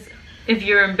ass is... If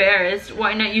you're embarrassed,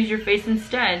 why not use your face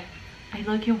instead? I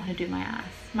look-y want to do my ass.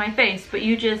 My face, but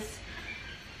you just...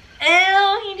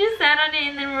 Ew, he just sat on it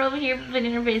and then we're over here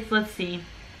putting her face. Let's see.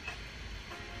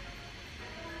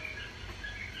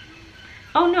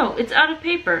 Oh no, it's out of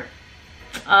paper.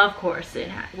 Of course it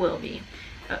will be.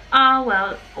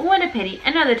 Well, what a pity.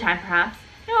 Another time perhaps.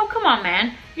 No, come on,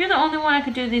 man. You're the only one I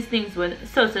could do these things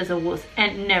with. So says a wuss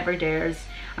and never dares.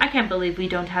 I can't believe we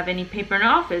don't have any paper in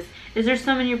our office. Is there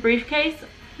some in your briefcase?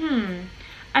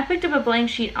 I picked up a blank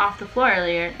sheet off the floor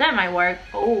earlier. That might work.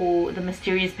 Oh, the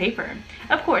mysterious paper.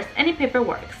 Of course, any paper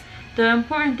works. The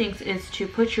important thing is to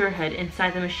put your head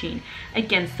inside the machine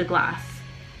against the glass.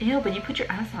 Ew, but you put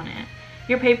your ass on it.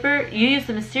 Your paper, you use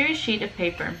the mysterious sheet of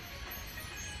paper.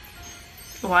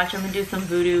 Watch, I'm gonna do some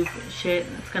voodoo shit.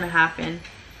 That's gonna happen.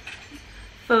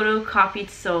 Photocopied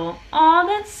soul. Oh,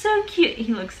 that's so cute.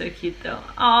 He looks so cute though.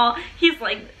 Oh, he's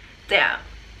like, damn,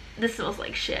 this smells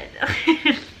like shit.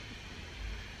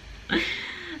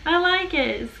 I like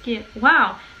it. It's cute.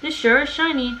 Wow, this sure is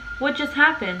shiny. What just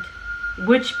happened?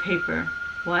 Which paper?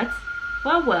 What?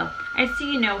 Well, I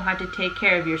see you know how to take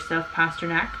care of yourself,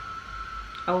 Pasternack.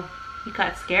 Oh, he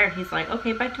got scared. He's like,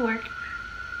 okay, back to work.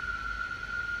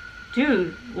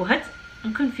 Dude, what?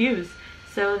 I'm confused.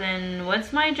 So then,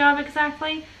 what's my job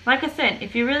exactly? Like I said,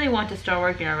 if you really want to start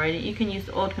working already, you can use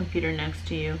the old computer next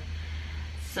to you.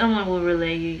 Someone will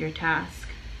relay you your task.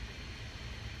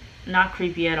 Not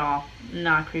creepy at all.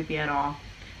 Not creepy at all.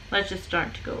 Let's just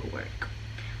start to go to work.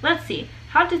 Let's see.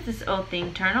 How does this old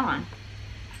thing turn on?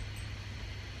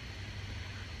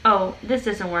 Oh, this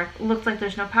doesn't work. Looks like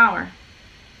there's no power.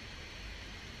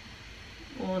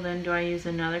 Well, then do I use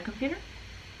another computer?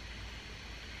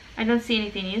 I don't see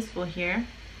anything useful here.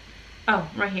 Oh,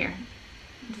 right here.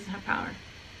 It doesn't have power.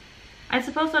 I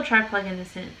suppose I'll try plugging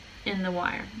this in the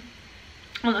wire.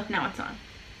 Oh, look, now it's on.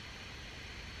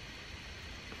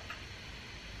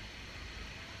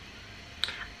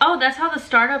 Oh, that's how the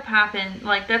startup happened.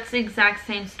 Like, that's the exact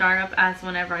same startup as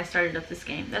whenever I started up this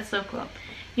game. That's so cool.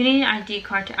 You need an ID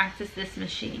card to access this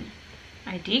machine.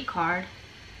 ID card?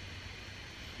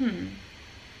 Can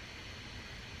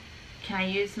I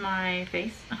use my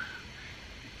face?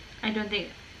 I don't think...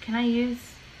 Can I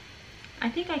use... I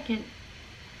think I can...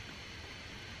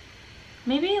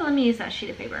 Maybe let me use that sheet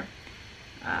of paper.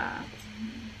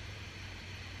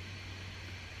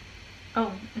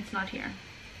 Oh, it's not here.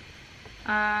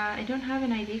 I don't have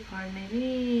an ID card.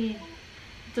 Maybe...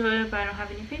 But I don't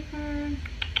have any paper.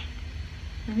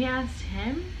 Let me ask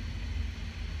him.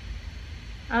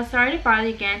 Sorry to bother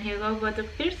you again, Hugo, but the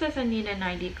computer says I need an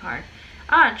ID card.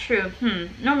 Ah, true.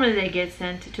 Normally they get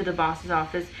sent to the boss's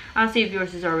office. I'll see if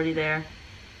yours is already there.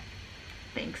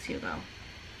 Thanks, Hugo.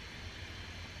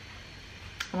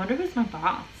 I wonder who's my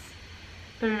boss.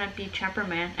 Better not be Chopper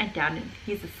Man. I doubt it.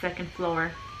 He's the 2nd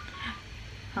floor.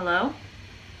 Hello?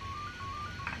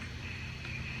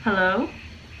 Hello?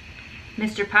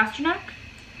 Mr. Pasternack?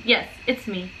 Yes, it's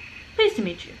me. Pleased to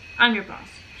meet you. I'm your boss.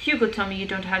 Hugo told me you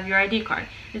don't have your ID card.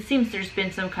 It seems there's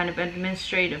been some kind of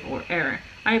administrative error.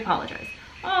 I apologize.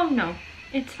 Oh, no.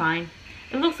 It's fine.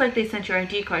 It looks like they sent your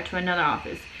ID card to another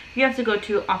office. You have to go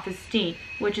to Office D,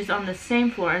 which is on the same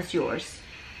floor as yours.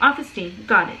 Office D.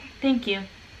 Got it. Thank you.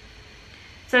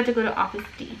 So I have to go to Office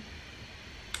D.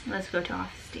 Let's go to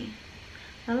Office D.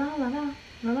 La la la la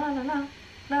la la la la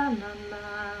la la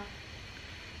la.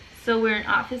 So we're in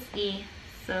Office E.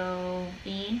 So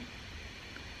E.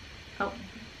 Oh,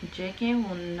 JK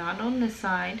will not on this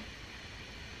side.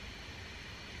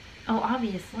 Oh,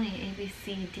 obviously, A, B,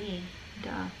 C, D.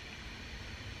 Duh.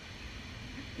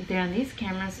 Damn, these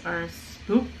cameras are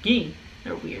spooky.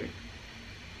 They're weird.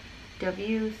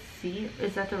 W, C.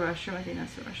 Is that the restroom? I think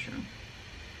that's the restroom.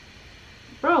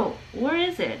 Bro, where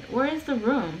is it? Where is the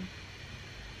room?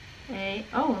 A.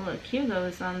 Oh, look, Hugo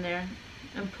is on there.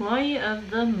 Employee of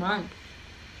the month.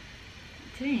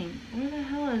 Dang, where the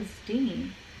hell is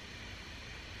D?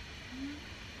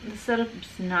 The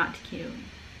setup's not cute.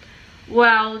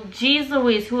 Well, geez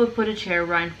Louise, who would put a chair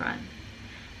right in front?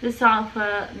 This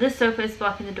sofa is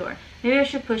blocking the door. Maybe I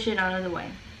should push it out of the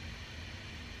way.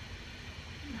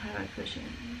 How do I push it?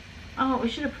 Oh, we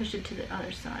should have pushed it to the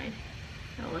other side.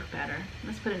 It'll look better.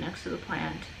 Let's put it next to the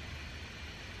plant.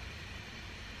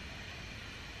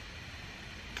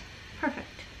 Perfect.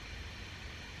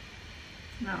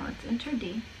 Now let's enter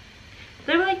D.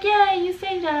 They're like, yay, you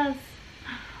saved us.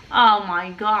 Oh my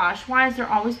gosh, why is there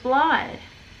always blood?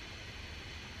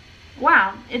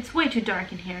 Wow, it's way too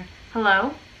dark in here.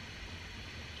 Hello?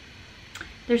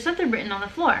 There's something written on the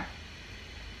floor.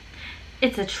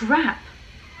 It's a trap.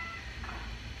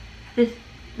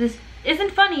 This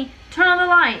isn't funny. Turn on the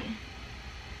light.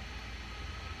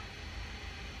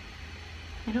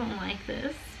 I don't like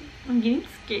this. I'm getting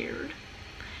scared.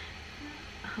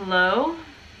 Hello?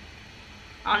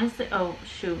 Honestly, oh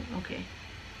shoot, okay.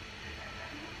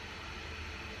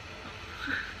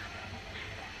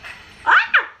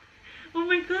 Ah! Oh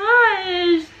my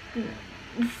gosh!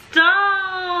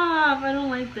 Stop! I don't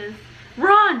like this.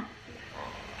 Run!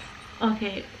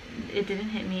 Okay, it didn't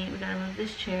hit me. We gotta move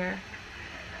this chair.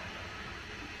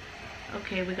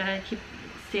 Okay, we gotta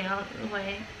stay out of the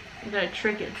way. We gotta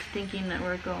trick it thinking that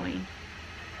we're going.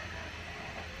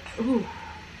 Ooh.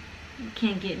 You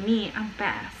can't get me. I'm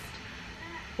fast.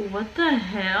 What the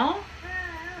hell?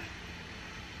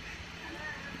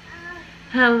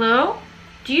 Hello?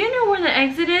 Do you know where the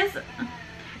exit is?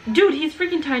 Dude, he's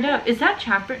freaking tied up. Is that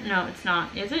Chapter? No, it's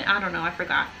not. Is it? I don't know. I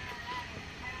forgot.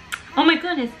 Oh my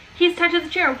goodness. He's tied to the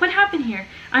chair. What happened here?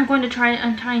 I'm going to try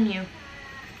untying you.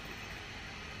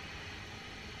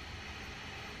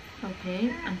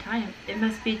 Okay, untie him. It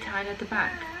must be tied at the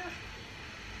back.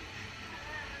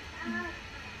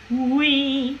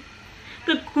 Wee.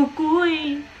 The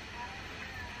cuckoo.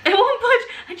 It won't budge.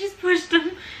 I just pushed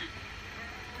him.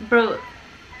 Bro.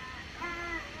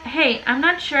 Hey, I'm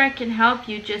not sure I can help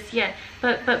you just yet,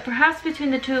 but perhaps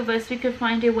between the two of us we could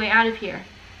find a way out of here.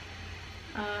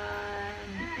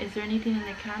 Is there anything in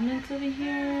the cabinets over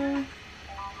here?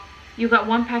 You got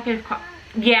one packet of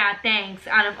yeah, thanks.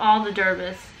 Out of all the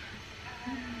Durbus.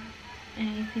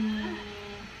 Anything?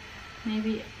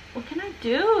 Maybe. What can I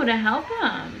do to help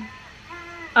him?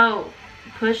 Oh,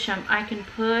 push him. I can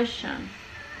push him.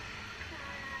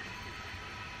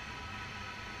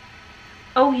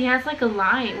 Oh, he has like a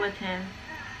light with him.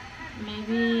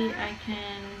 Maybe I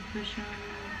can push him.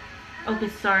 Okay,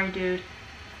 sorry, dude.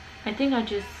 I think I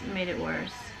just made it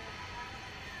worse.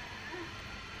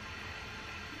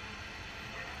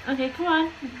 Okay, come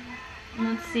on.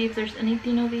 Let's see if there's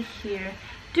anything over here.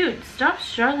 Dude, stop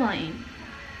struggling.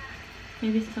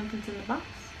 Maybe something's in the box.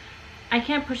 I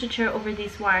can't push a chair over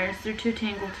these wires. They're too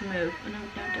tangled to move. Oh, no,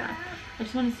 I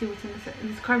just want to see what's in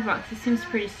this cardboard box. It seems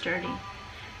pretty sturdy.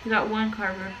 We got one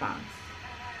cardboard box.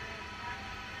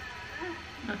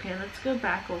 Okay, let's go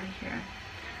back over here.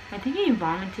 I think he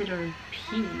vomited or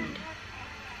peed.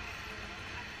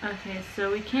 Okay,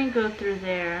 so we can't go through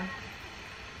there.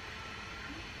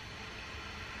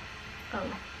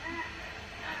 Oh.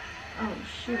 Oh,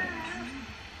 shoot.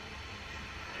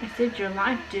 I saved your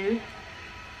life, dude.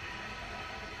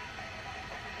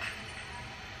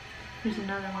 Here's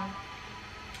another one.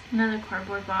 Another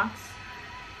cardboard box.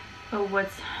 Oh,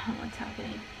 what's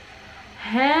happening?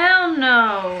 Hell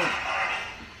no!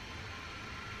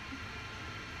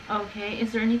 Okay,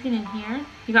 is there anything in here?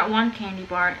 You got one candy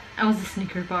bar. Oh, it was a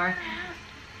Snicker bar.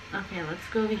 Okay, let's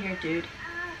go over here, dude.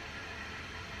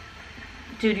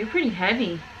 Dude, you're pretty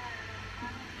heavy.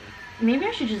 Maybe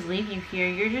I should just leave you here.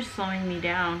 You're just slowing me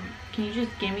down. Can you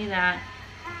just give me that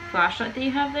flashlight that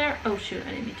you have there? Oh shoot,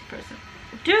 I didn't mean to press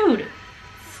it. Dude,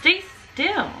 stay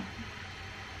still.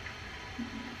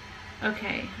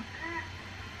 Okay.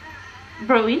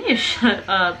 Bro, you need to shut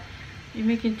up. You're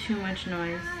making too much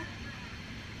noise.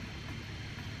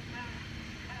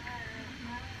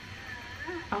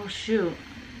 Oh shoot.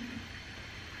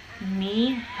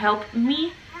 Me? Help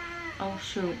me? Oh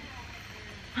shoot.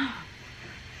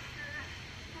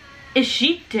 Is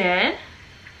she dead?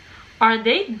 Are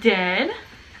they dead?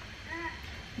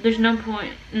 There's no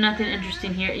point, nothing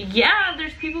interesting here. Yeah,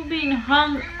 there's people being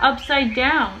hung upside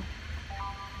down.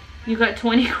 You got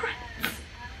 20 credits.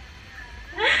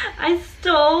 I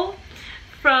stole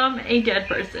from a dead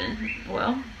person.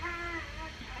 Well,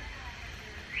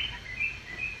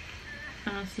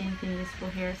 I don't see anything useful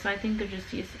here, so I think they're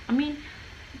just useful. I mean,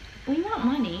 we want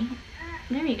money.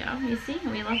 There you go. You see?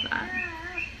 We love that.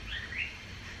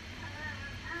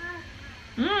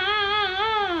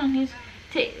 He's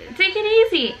take take it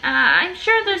easy. I'm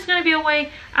sure there's gonna be a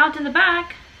way out in the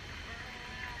back.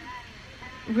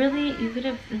 Really? You could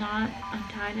have not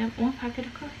untied him? 1 packet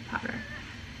of coffee powder.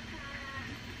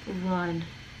 Run.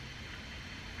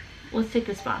 Let's take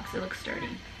this box. It looks sturdy.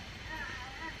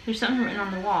 There's something written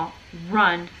on the wall.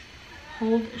 Run.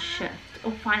 Hold shift.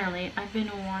 Oh, finally. I've been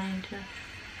wanting to...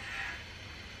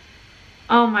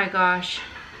 Oh my gosh.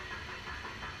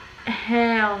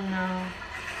 Hell no.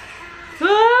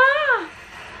 Ah!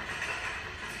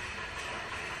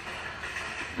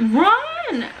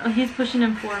 Run! Oh, he's pushing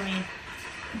him for me.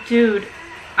 Dude,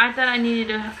 I thought I needed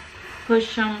to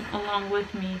push him along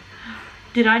with me.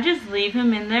 Did I just leave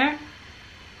him in there?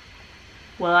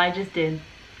 Well, I just did.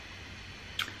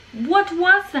 What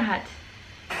was that?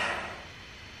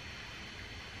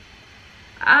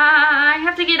 I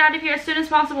have to get out of here as soon as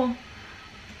possible.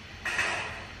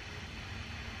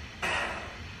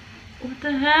 What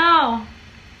the hell?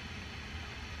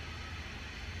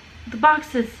 The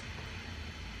boxes.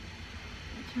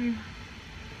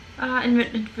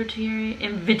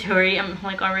 Inventory. I'm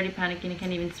like already panicking. I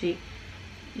can't even speak.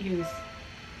 Use.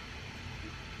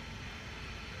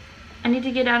 I need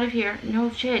to get out of here.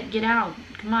 No shit. Get out.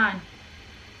 Come on.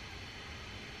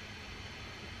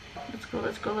 Let's go.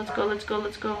 Let's go. Let's go. Let's go.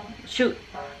 Let's go. Shoot.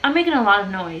 I'm making a lot of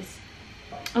noise.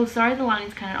 Oh, sorry. The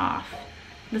lighting's kind of off.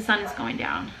 The sun is going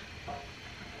down.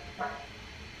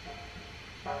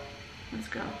 Let's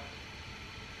go.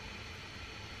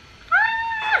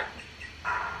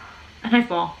 And I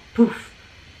fall. Poof.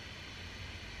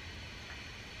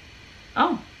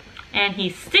 Oh. And he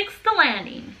sticks the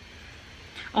landing.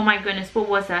 Oh my goodness, what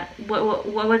was that?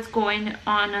 What's going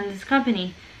on in this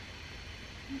company?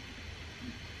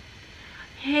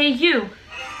 Hey, you.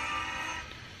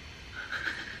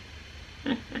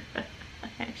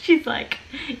 She's like,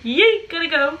 yeet, gotta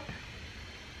go.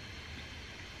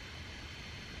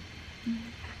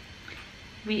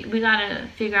 We gotta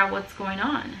figure out what's going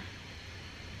on.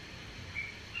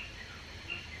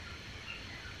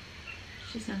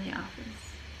 She's in the office.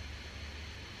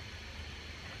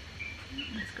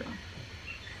 Let's go.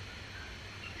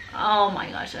 Oh my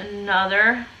gosh,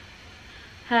 another.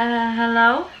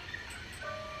 Hello?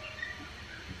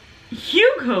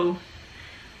 Hugo!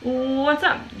 What's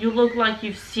up? You look like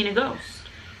you've seen a ghost.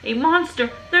 A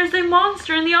monster. There's a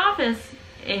monster in the office.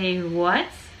 A what?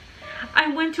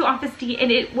 I went to Office D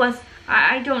and it was,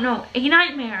 I don't know, a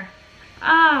nightmare.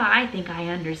 Ah, I think I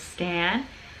understand.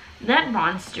 That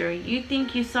monster you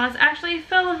think you saw is actually a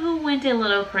fellow who went a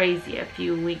little crazy a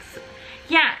few weeks.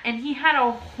 Yeah, and he had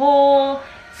a whole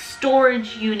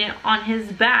storage unit on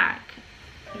his back.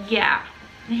 Yeah,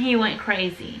 he went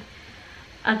crazy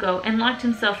ago and locked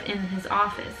himself in his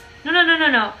office.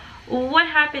 No. What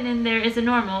happened in there isn't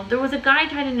normal. There was a guy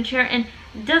tied in a chair and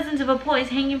dozens of employees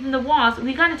hanging from the walls.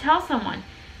 We gotta tell someone.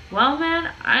 Well,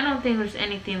 man, I don't think there's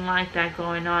anything like that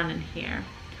going on in here.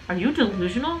 Are you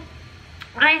delusional?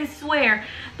 I swear,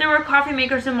 there were coffee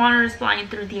makers and monitors flying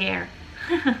through the air.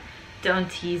 Don't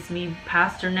tease me,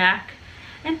 Pasternack.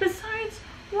 And besides,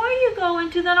 why you go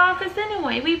into that office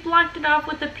anyway? We blocked it off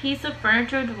with a piece of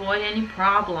furniture to avoid any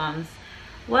problems.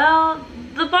 Well,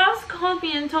 the boss called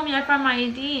me and told me I found my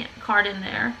ID card in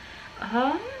there.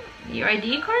 Your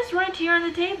ID card's right here on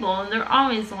the table. They're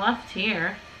always left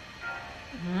here.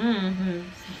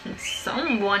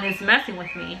 Someone is messing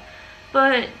with me.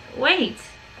 But wait.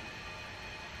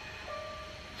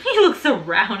 He looks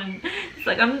around and it's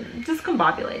like, I'm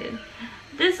discombobulated.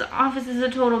 This office is a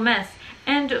total mess.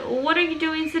 And what are you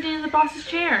doing sitting in the boss's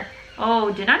chair?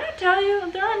 Oh, did I not tell you?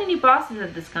 There aren't any bosses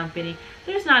at this company.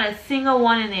 There's not a single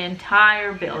one in the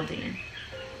entire building.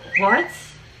 What?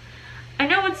 I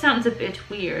know it sounds a bit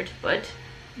weird, but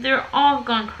they're all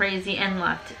gone crazy and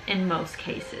left in most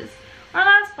cases. Our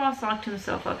last boss locked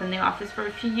himself up in the office for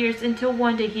a few years until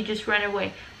one day he just ran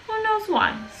away. Who knows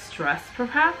why? Stress,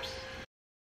 perhaps?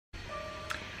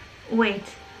 Wait,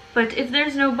 but if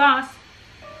there's no boss,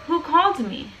 who called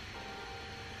me?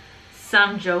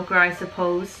 Some joker, I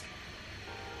suppose.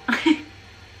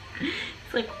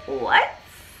 It's like, what?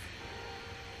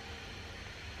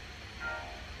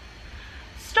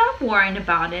 Stop worrying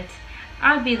about it.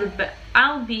 I'll be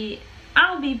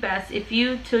best if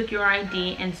you took your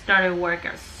ID and started work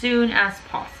as soon as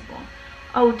possible.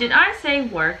 Oh, did I say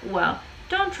work? Well,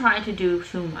 don't try to do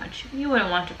too much. You wouldn't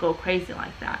want to go crazy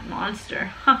like that,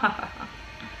 monster. Ha ha ha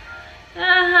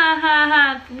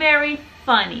ha. Very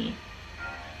funny.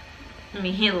 I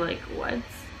mean, he like, what?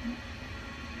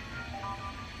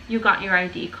 You got your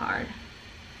ID card.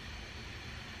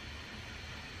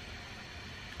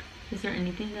 Is there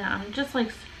anything that I'm just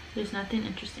like, there's nothing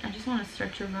interesting. I just want to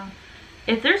search around.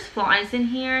 If there's flies in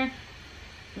here,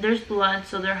 there's blood,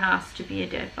 so there has to be a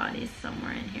dead body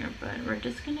somewhere in here, but we're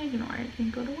just gonna ignore it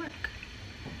and go to work.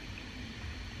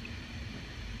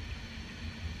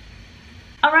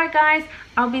 Alright guys,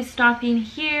 I'll be stopping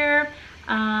here.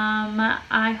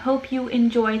 I hope you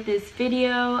enjoyed this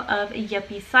video of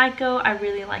Yuppie Psycho. I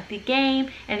really like the game,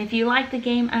 and if you like the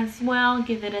game as well,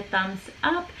 give it a thumbs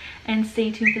up and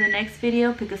stay tuned for the next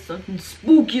video because something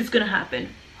spooky is gonna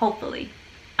happen. Hopefully.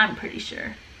 I'm pretty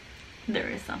sure there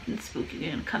is something spooky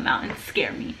gonna come out and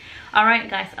scare me. Alright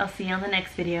guys, I'll see you on the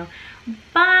next video.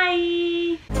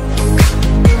 Bye!